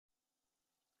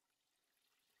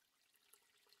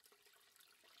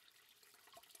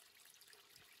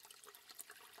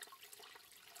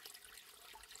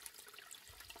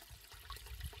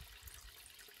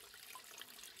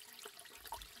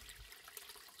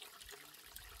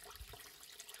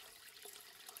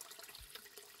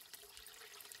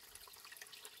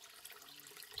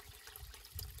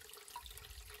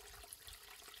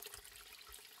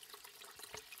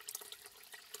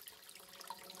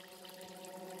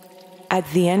At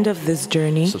the end of this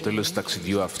journey, στο τέλος του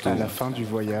ταξιδιού αυτού, à la fin du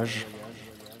voyage,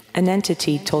 an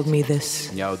entity told me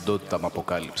this. μια οντότητα με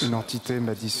αποκάλυψε. une entité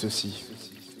m'a dit ceci.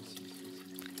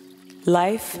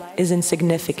 Life is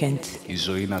insignificant. Η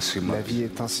ζωή είναι La ασήμαντη. vie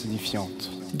est insignifiante.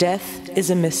 Death is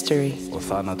a mystery. Ο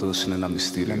θάνατος είναι ένα La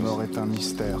μυστήριο. mort est un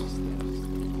mystère.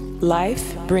 Life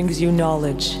brings you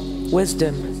knowledge,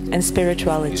 wisdom, and Η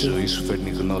spirituality. ζωή σου φέρνει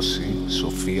γνώση,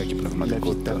 σοφία και La vie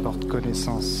πνευματικότητα. t'apporte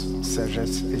connaissance,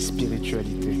 sagesse et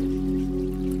spiritualité.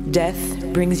 Death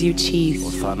brings you Ο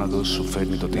cheese, θάνατος σου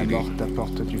φέρνει το La τυρί. mort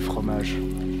t'apporte du fromage.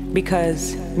 because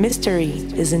mystery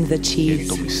is in the Και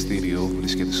το cheese. μυστήριο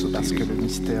βρίσκεται στο Parce que τυρί. le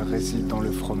mystère réside dans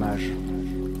le fromage.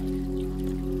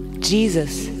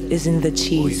 Jesus is in the Ο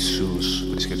cheese. Ιησούς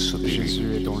βρίσκεται στο τυρί.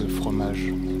 Jésus est dans le fromage.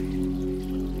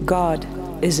 God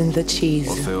is in the Ο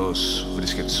cheese. Θεός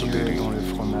βρίσκεται στο Dieu est τυρί. dans le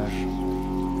fromage.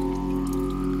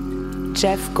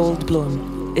 Jeff Goldblum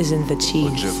is in the Ο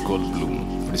cheese. Τζεφ Γκόλντμπλουμ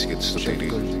βρίσκεται στο Jeff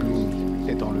τυρί. Goldblum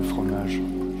est dans le fromage.